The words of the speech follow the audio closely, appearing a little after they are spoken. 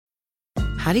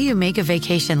how do you make a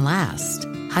vacation last?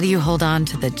 How do you hold on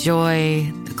to the joy,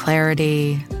 the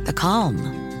clarity, the calm?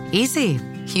 Easy.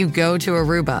 You go to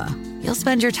Aruba. You'll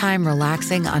spend your time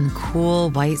relaxing on cool,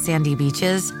 white, sandy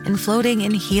beaches and floating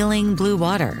in healing blue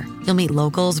water. You'll meet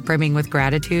locals brimming with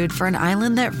gratitude for an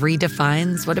island that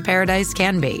redefines what a paradise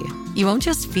can be. You won't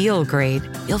just feel great,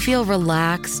 you'll feel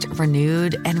relaxed,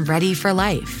 renewed, and ready for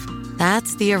life.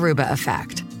 That's the Aruba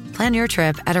effect. Plan your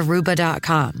trip at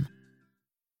Aruba.com.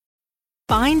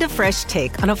 Find a fresh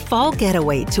take on a fall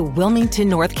getaway to Wilmington,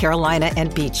 North Carolina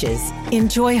and beaches.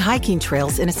 Enjoy hiking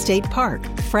trails in a state park,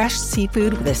 fresh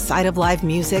seafood with a side of live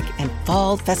music, and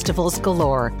fall festivals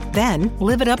galore. Then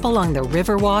live it up along the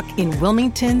Riverwalk in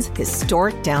Wilmington's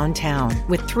historic downtown.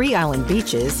 With 3 island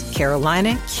beaches,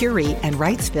 Carolina, Curie, and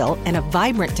Wrightsville, and a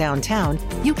vibrant downtown,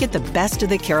 you get the best of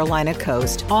the Carolina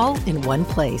coast, all in one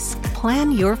place.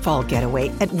 Plan your fall getaway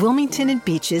at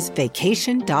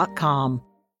WilmingtonandBeachesVacation.com.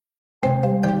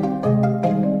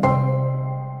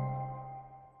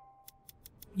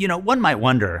 You know, one might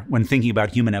wonder, when thinking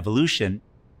about human evolution,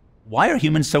 why are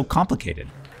humans so complicated?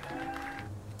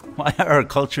 Why are our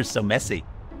cultures so messy?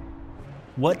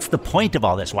 What's the point of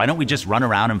all this? Why don't we just run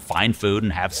around and find food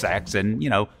and have sex and,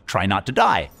 try not to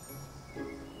die?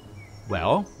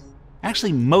 Well,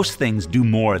 actually, most things do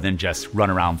more than just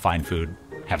run around, find food,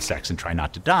 have sex, and try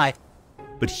not to die.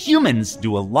 But humans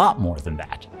do a lot more than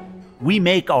that. We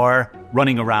make our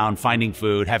running around, finding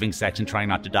food, having sex, and trying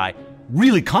not to die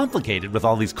really complicated with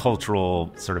all these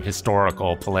cultural, sort of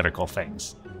historical, political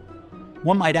things.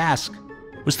 One might ask,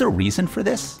 was there a reason for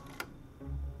this?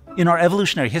 In our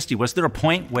evolutionary history, was there a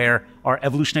point where our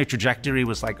evolutionary trajectory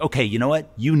was like, okay, you know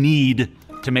what? You need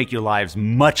to make your lives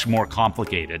much more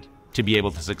complicated to be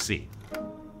able to succeed?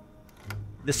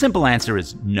 The simple answer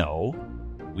is no.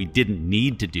 We didn't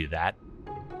need to do that.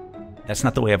 That's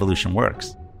not the way evolution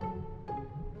works.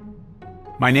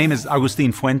 My name is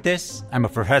Agustín Fuentes. I'm a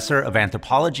professor of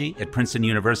anthropology at Princeton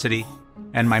University,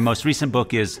 and my most recent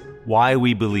book is Why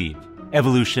We Believe: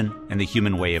 Evolution and the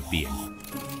Human Way of Being.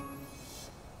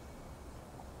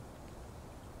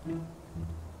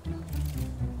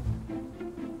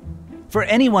 For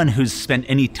anyone who's spent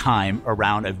any time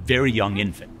around a very young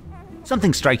infant,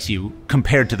 something strikes you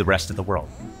compared to the rest of the world.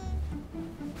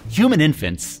 Human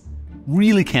infants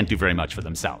really can't do very much for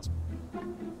themselves.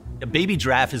 A baby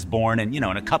giraffe is born and, in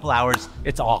a couple hours,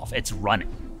 it's off, it's running.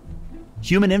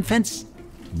 Human infants,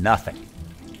 nothing.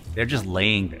 They're just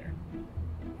laying there.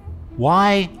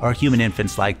 Why are human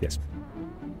infants like this?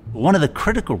 One of the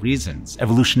critical reasons,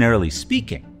 evolutionarily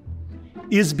speaking,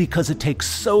 is because it takes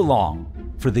so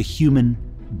long for the human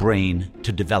brain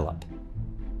to develop.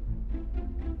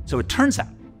 So it turns out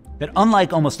that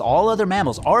unlike almost all other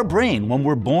mammals, our brain, when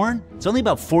we're born, it's only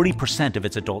about 40% of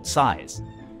its adult size.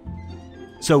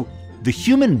 So the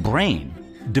human brain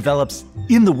develops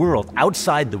in the world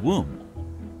outside the womb.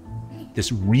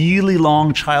 This really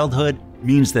long childhood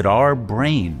means that our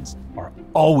brains are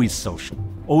always social,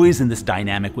 always in this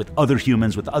dynamic with other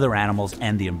humans, with other animals,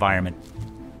 and the environment.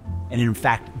 And in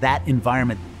fact, that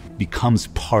environment becomes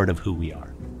part of who we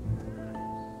are.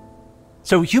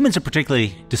 So humans are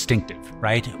particularly distinctive,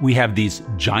 right? We have these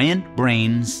giant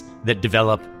brains that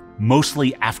develop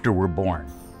mostly after we're born,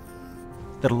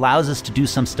 that allows us to do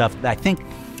some stuff that I think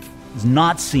is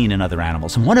not seen in other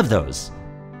animals. And one of those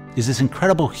is this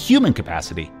incredible human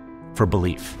capacity for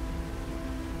belief.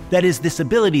 That is, this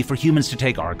ability for humans to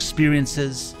take our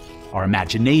experiences, our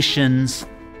imaginations,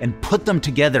 and put them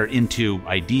together into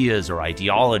ideas or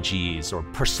ideologies or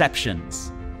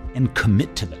perceptions and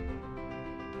commit to them.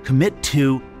 Commit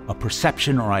to a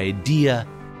perception or idea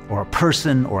or a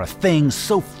person or a thing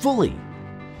so fully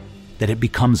that it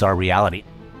becomes our reality.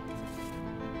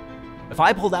 If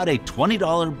I pulled out a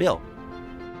 $20 bill,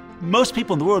 most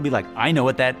people in the world would be like, I know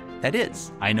what that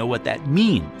is. I know what that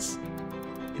means.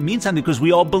 It means something because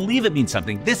we all believe it means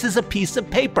something. This is a piece of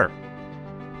paper.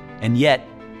 And yet,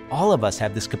 all of us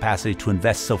have this capacity to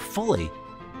invest so fully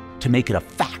to make it a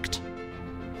fact,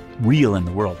 real in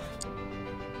the world.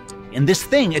 And this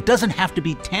thing, it doesn't have to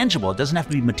be tangible. It doesn't have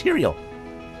to be material.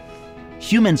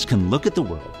 Humans can look at the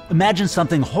world, imagine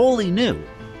something wholly new,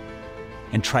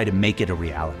 and try to make it a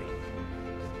reality.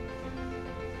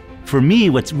 For me,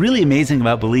 what's really amazing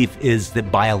about belief is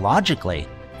that biologically,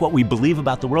 what we believe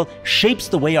about the world shapes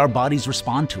the way our bodies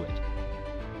respond to it.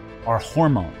 Our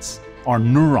hormones, our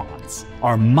neurons,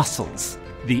 our muscles,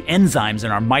 the enzymes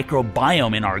in our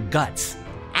microbiome in our guts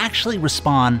actually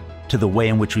respond to the way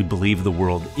in which we believe the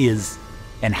world is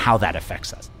and how that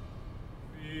affects us.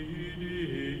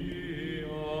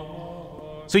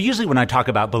 So usually when I talk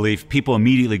about belief, people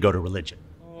immediately go to religion.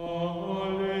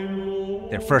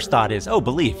 Their first thought is, oh,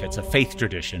 belief, it's a faith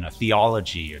tradition, a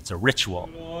theology, it's a ritual.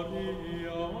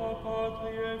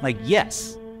 Like,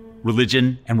 yes,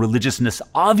 religion and religiousness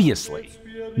obviously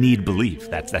need belief.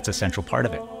 That's a central part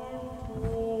of it.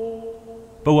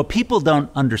 But what people don't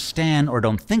understand or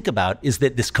don't think about is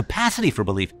that this capacity for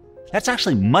belief, that's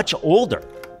actually much older.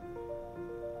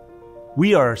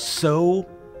 We are so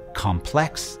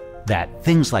complex that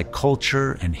things like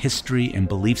culture and history and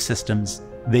belief systems,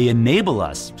 they enable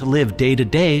us to live day to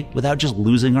day without just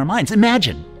losing our minds.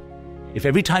 Imagine if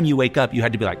every time you wake up, you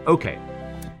had to be like, okay,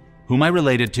 who am I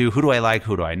related to? Who do I like?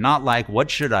 Who do I not like?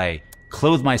 What should I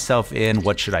clothe myself in?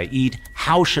 What should I eat?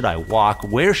 How should I walk?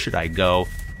 Where should I go?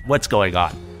 What's going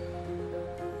on?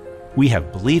 We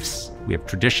have beliefs, we have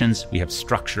traditions, we have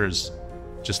structures,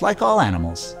 just like all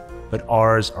animals, but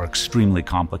ours are extremely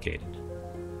complicated.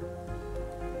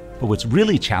 But what's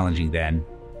really challenging then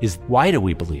is, why do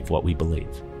we believe what we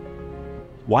believe?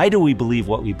 Why do we believe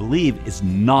what we believe is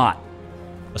not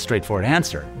a straightforward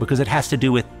answer, because it has to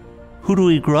do with who do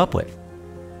we grow up with?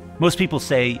 Most people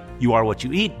say you are what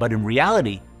you eat, but in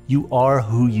reality, you are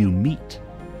who you meet.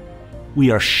 We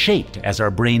are shaped as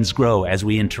our brains grow, as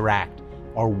we interact.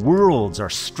 Our worlds are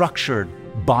structured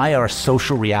by our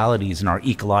social realities and our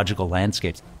ecological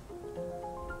landscapes.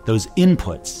 Those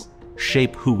inputs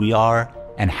shape who we are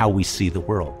and how we see the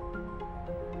world.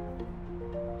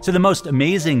 So the most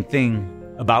amazing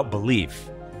thing about belief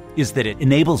is that it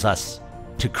enables us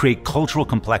to create cultural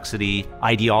complexity,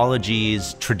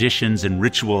 ideologies, traditions, and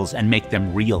rituals, and make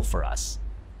them real for us.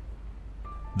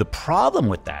 The problem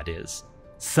with that is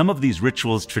some of these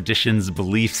rituals, traditions,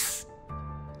 beliefs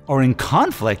are in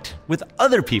conflict with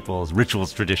other people's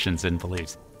rituals, traditions, and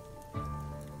beliefs.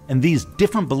 And these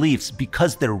different beliefs,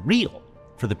 because they're real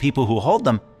for the people who hold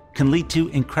them, can lead to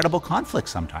incredible conflict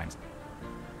sometimes.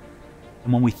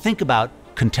 And when we think about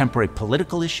contemporary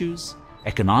political issues,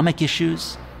 economic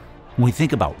issues, when we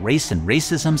think about race and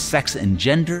racism, sex and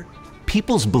gender,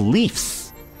 people's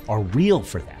beliefs are real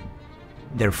for them.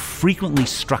 They're frequently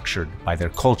structured by their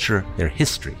culture, their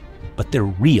history, but they're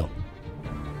real.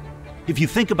 If you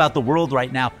think about the world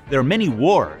right now, there are many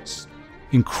wars,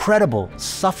 incredible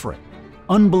suffering,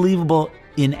 unbelievable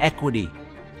inequity.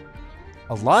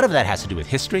 A lot of that has to do with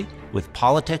history, with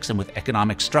politics, and with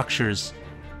economic structures,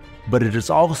 but it is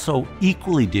also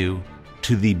equally due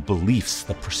to the beliefs,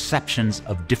 the perceptions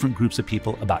of different groups of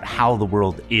people about how the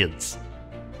world is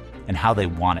and how they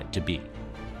want it to be.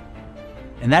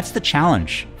 And that's the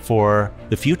challenge for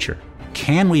the future.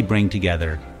 Can we bring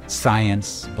together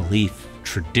science, belief,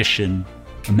 tradition,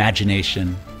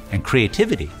 imagination, and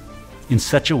creativity in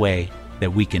such a way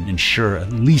that we can ensure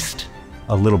at least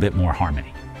a little bit more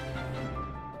harmony?